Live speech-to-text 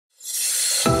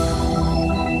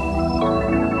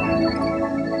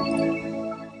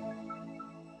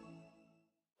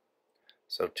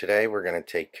So today we're going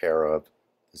to take care of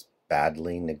this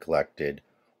badly neglected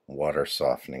water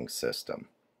softening system.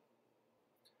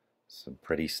 It's a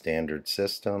pretty standard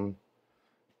system.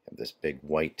 You have this big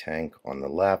white tank on the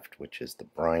left, which is the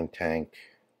brine tank.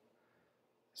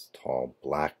 This tall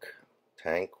black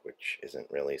tank, which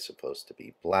isn't really supposed to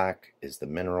be black, is the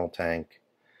mineral tank.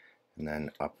 And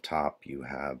then up top you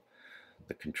have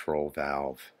the control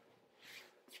valve,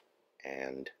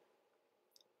 and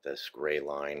this gray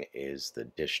line is the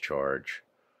discharge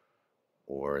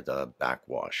or the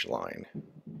backwash line.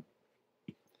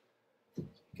 You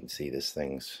can see this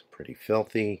thing's pretty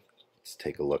filthy. Let's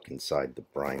take a look inside the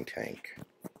brine tank.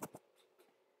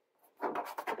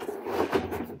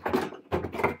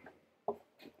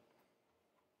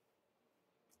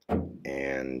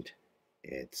 And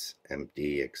it's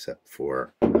empty except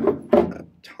for a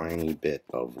tiny bit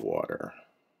of water.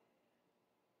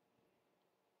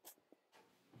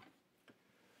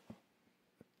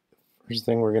 First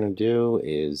thing we're going to do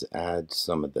is add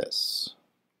some of this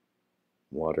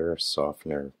water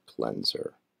softener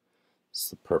cleanser. It's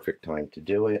the perfect time to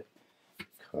do it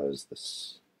because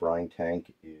this brine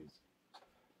tank is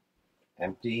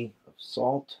empty of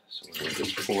salt. So we'll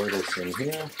just pour this in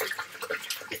here.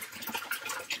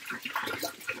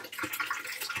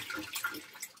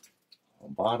 A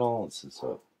bottle. This is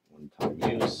a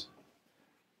one-time use.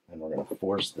 And we're going to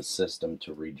force the system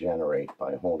to regenerate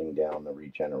by holding down the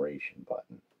regeneration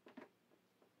button.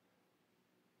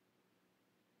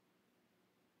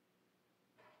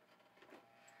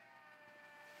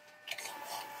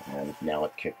 And now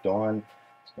it kicked on.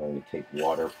 It's going to take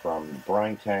water from the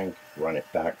brine tank, run it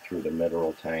back through the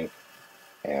mineral tank,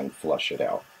 and flush it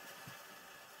out.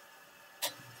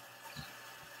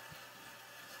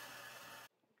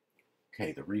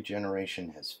 Okay, the regeneration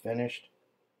has finished.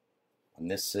 On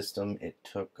this system, it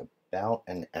took about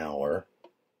an hour,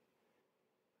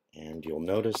 and you'll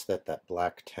notice that that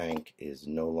black tank is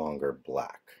no longer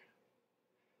black.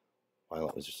 While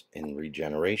it was in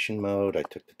regeneration mode, I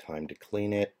took the time to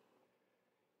clean it.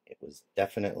 It was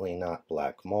definitely not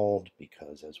black mold,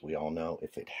 because as we all know,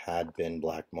 if it had been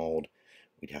black mold,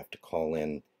 we'd have to call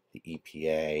in the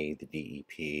EPA, the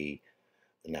DEP,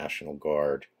 the National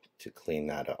Guard to clean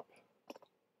that up.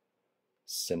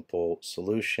 Simple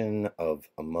solution of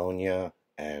ammonia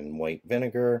and white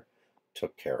vinegar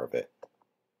took care of it.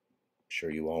 I'm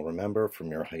sure you all remember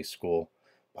from your high school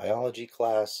biology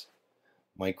class,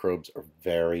 microbes are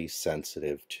very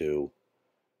sensitive to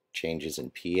changes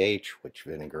in pH, which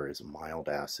vinegar is a mild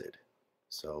acid.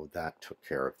 So that took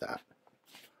care of that.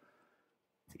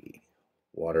 The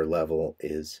water level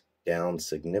is down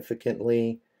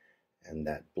significantly, and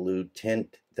that blue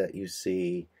tint that you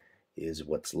see is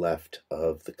what's left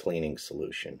of the cleaning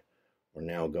solution. We're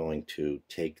now going to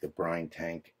take the brine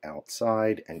tank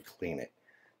outside and clean it.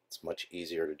 It's much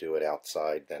easier to do it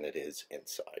outside than it is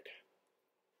inside.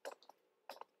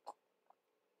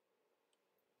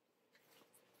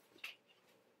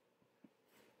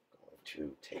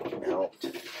 Going to take out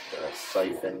the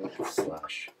siphon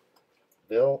slash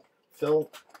fill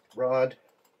rod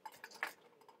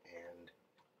and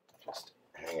just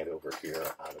hang it over here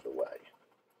out of the way.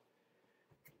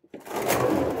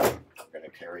 We're going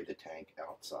to carry the tank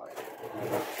outside.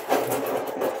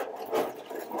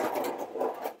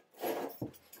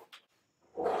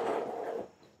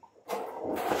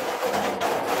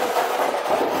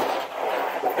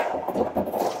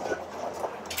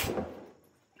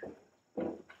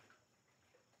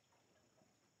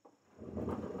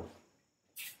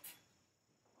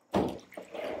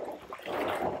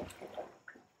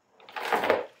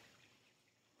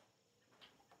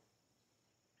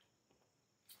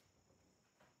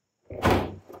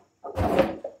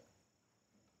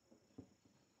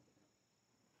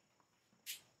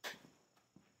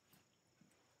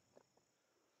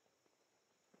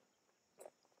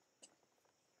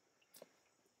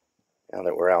 Now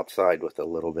that we're outside with a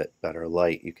little bit better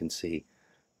light, you can see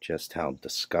just how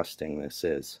disgusting this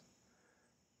is.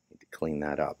 Need to clean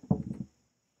that up.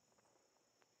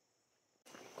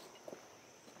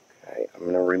 Okay, I'm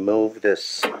going to remove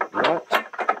this nut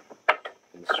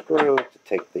and screw to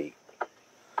take the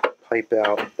pipe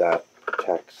out that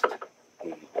protects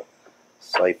the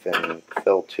siphon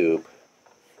fill tube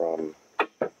from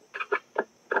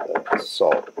the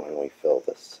salt when we fill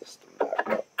this system back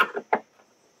up.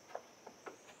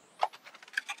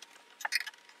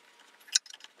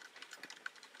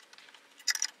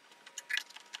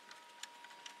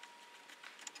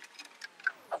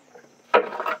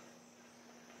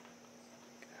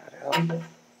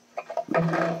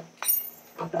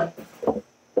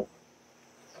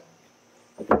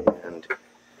 And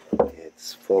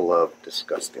it's full of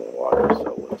disgusting water,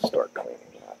 so we'll start cleaning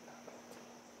that.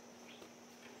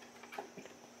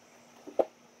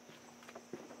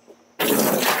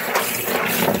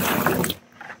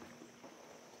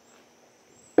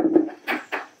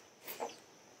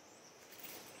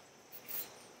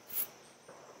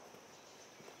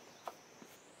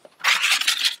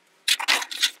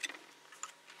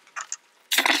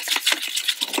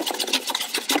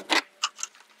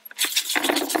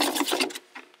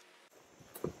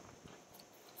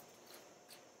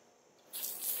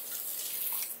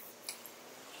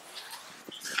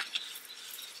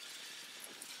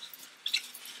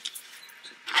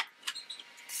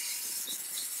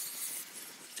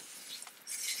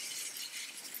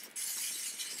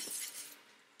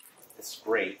 This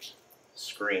grate,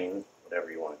 screen,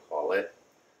 whatever you want to call it,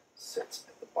 sits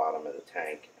at the bottom of the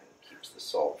tank and keeps the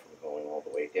salt from going all the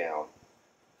way down.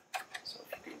 So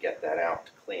if you can get that out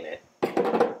to clean it,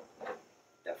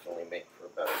 definitely make for a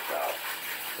better job.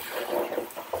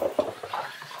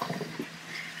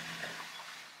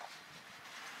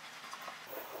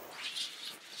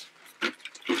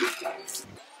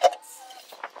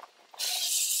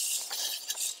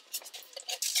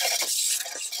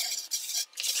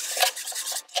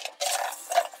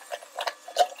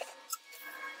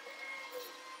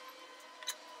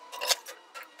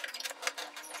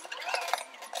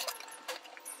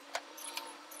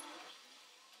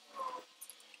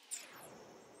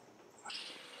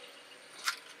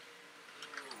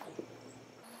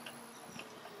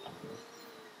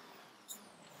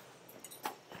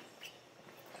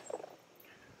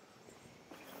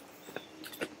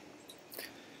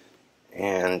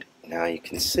 And now you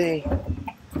can see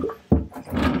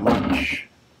a much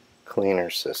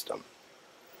cleaner system.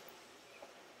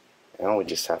 Now we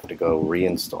just have to go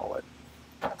reinstall it.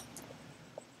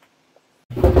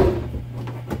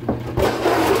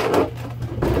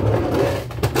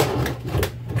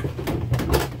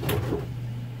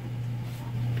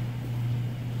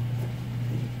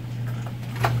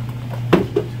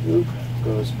 Tube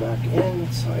goes back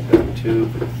inside that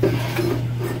tube.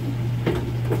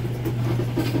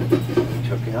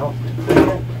 Took out to clean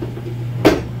it.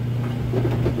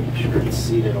 Make sure it's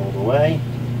seated all the way.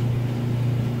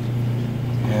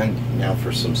 And now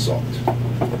for some salt.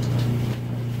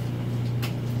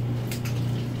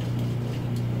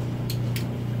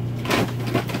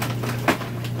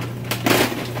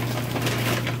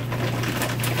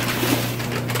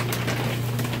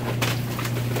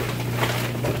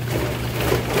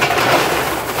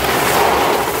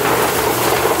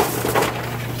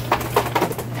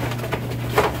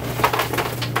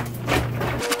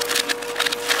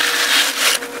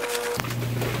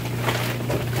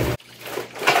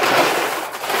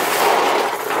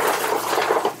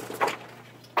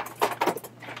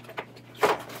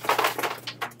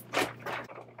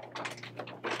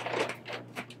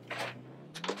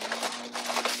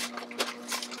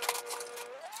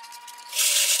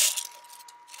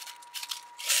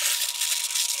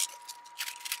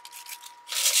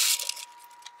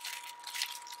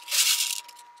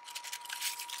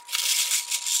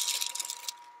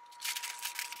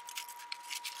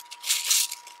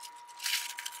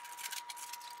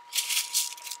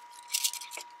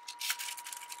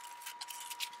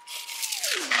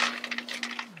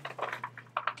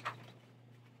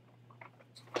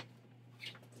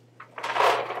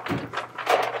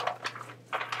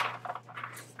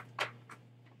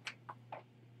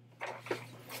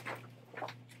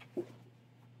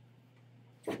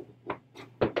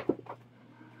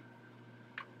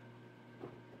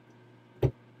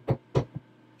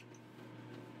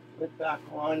 Lid back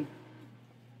on,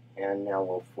 and now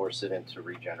we'll force it into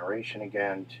regeneration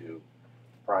again to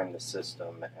prime the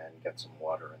system and get some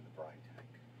water in the brine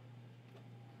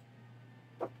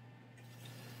tank.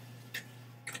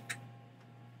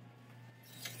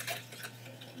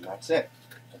 And that's it.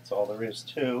 That's all there is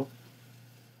to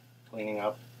cleaning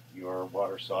up your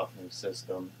water softening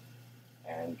system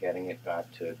and getting it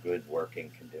back to good working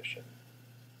condition.